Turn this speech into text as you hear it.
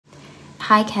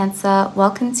Hi Cancer,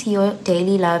 welcome to your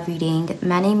daily love reading.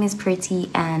 My name is Pretty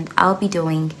and I'll be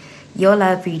doing your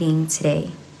love reading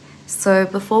today. So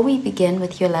before we begin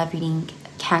with your love reading,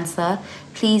 Cancer,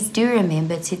 please do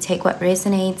remember to take what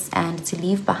resonates and to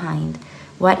leave behind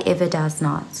whatever does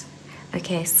not.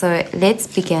 Okay, so let's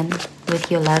begin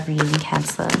with your love reading,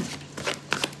 Cancer.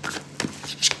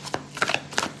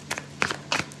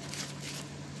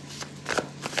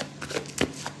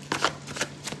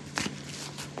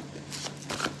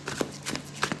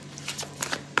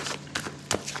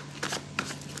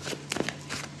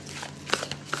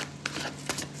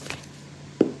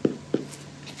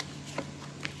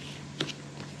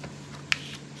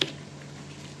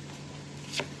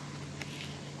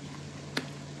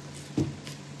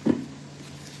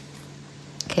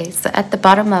 Okay, so at the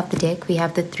bottom of the deck, we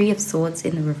have the Three of Swords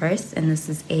in the reverse, and this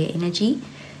is air energy.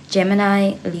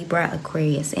 Gemini, Libra,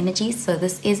 Aquarius energy. So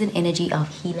this is an energy of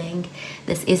healing.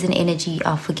 This is an energy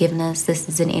of forgiveness. This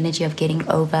is an energy of getting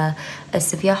over a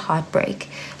severe heartbreak.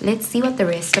 Let's see what the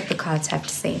rest of the cards have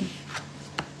to say.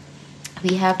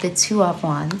 We have the Two of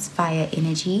Wands, fire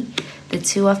energy, the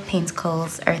Two of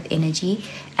Pentacles, earth energy,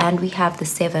 and we have the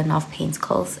Seven of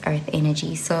Pentacles, earth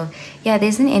energy. So yeah,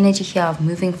 there's an energy here of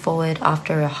moving forward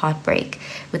after a heartbreak.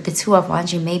 With the Two of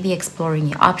Wands, you may be exploring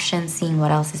your options, seeing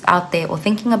what else is out there, or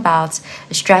thinking about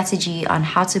a strategy on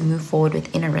how to move forward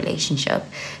within a relationship.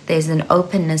 There's an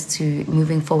openness to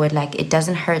moving forward, like it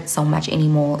doesn't hurt so much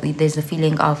anymore. There's a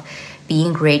feeling of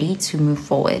being ready to move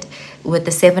forward. With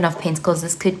the Seven of Pentacles,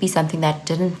 this could be something that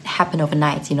didn't happen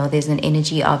overnight. You know, there's an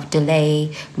energy of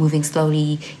delay, moving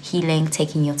slowly, healing,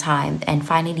 taking your time, and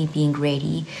finally being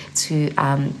ready to,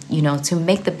 you know, to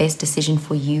make the best decision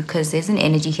for you. Because there's an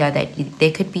energy here that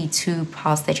there could be two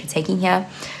paths that you're taking here.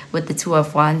 With the Two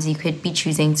of Wands, you could be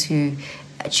choosing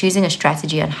a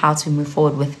strategy on how to move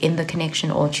forward within the connection,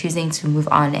 or choosing to move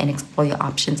on and explore your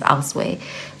options elsewhere.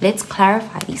 Let's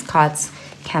clarify these cards,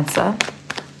 Cancer.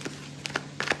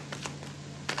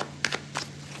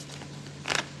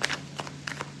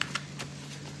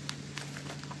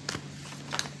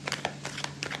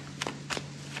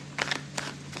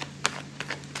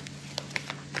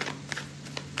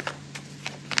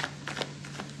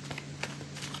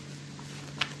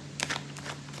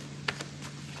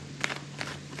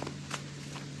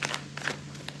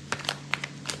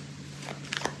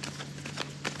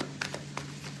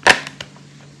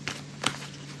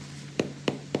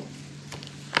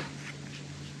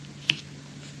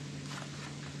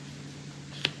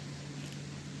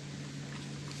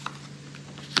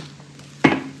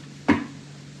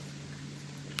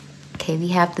 Okay, we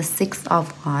have the Six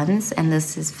of Wands, and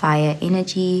this is fire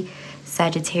energy,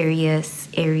 Sagittarius,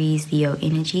 Aries, Leo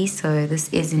energy. So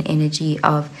this is an energy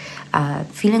of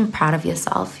feeling proud of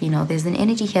yourself. You know, there's an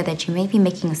energy here that you may be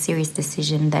making a serious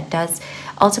decision that does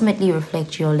ultimately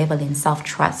reflect your level in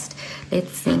self-trust.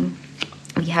 Let's see.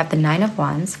 We have the Nine of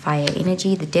Wands, fire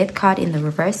energy, the Death card in the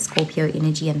reverse, Scorpio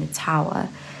energy, and the Tower,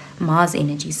 Mars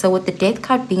energy. So with the Death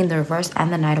card being in the reverse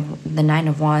and the Nine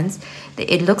of Wands,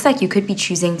 it looks like you could be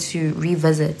choosing to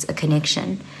revisit a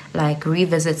connection, like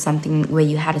revisit something where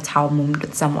you had a Tower moment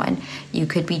with someone. You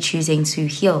could be choosing to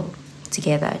heal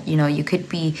together. You know, you could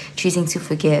be choosing to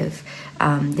forgive.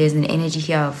 There's an energy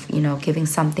here of, you know, giving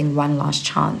something one last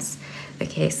chance.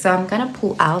 Okay, so I'm gonna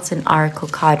pull out an oracle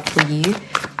card for you,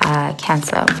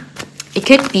 Cancer. It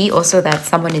could be also that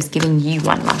someone is giving you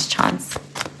one last chance.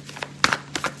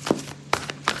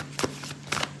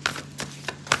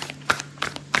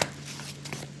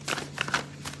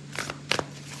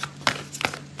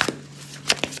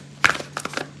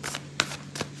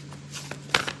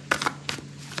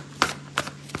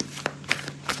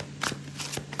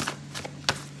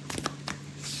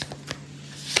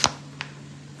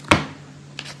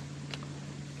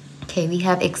 Okay, we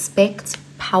have expect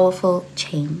powerful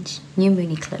change, new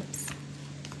moon eclipse.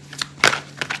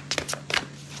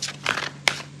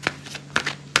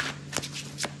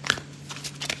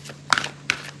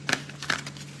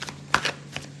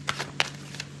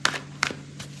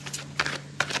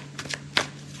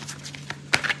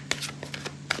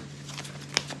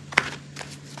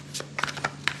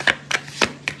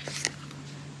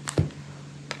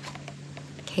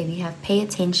 Okay, we have pay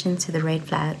attention to the red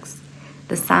flags.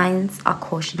 The signs are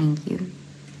cautioning you.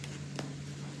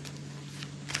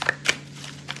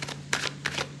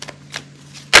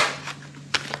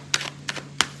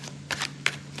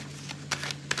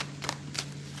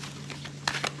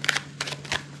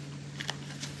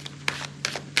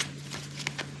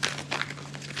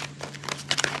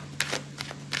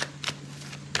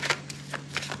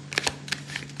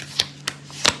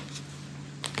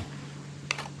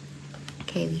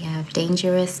 Okay, we have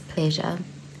dangerous pleasure.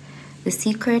 The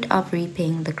secret of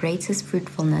reaping the greatest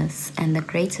fruitfulness and the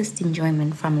greatest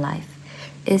enjoyment from life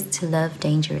is to live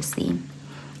dangerously.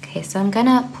 Okay, so I'm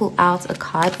gonna pull out a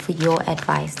card for your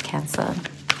advice, Cancer.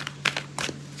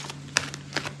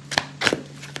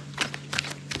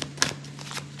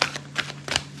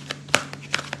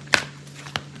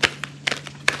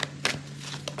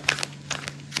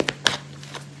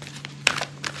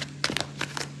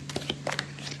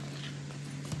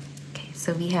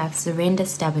 So we have surrender,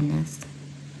 stubbornness.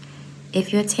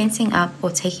 If you're tensing up or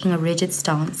taking a rigid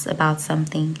stance about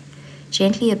something,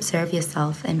 gently observe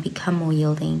yourself and become more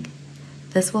yielding.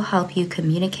 This will help you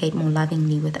communicate more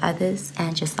lovingly with others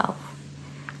and yourself.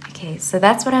 Okay, so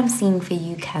that's what I'm seeing for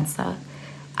you, Cancer.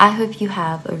 I hope you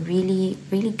have a really,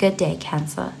 really good day,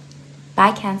 Cancer.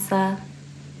 Bye, Cancer.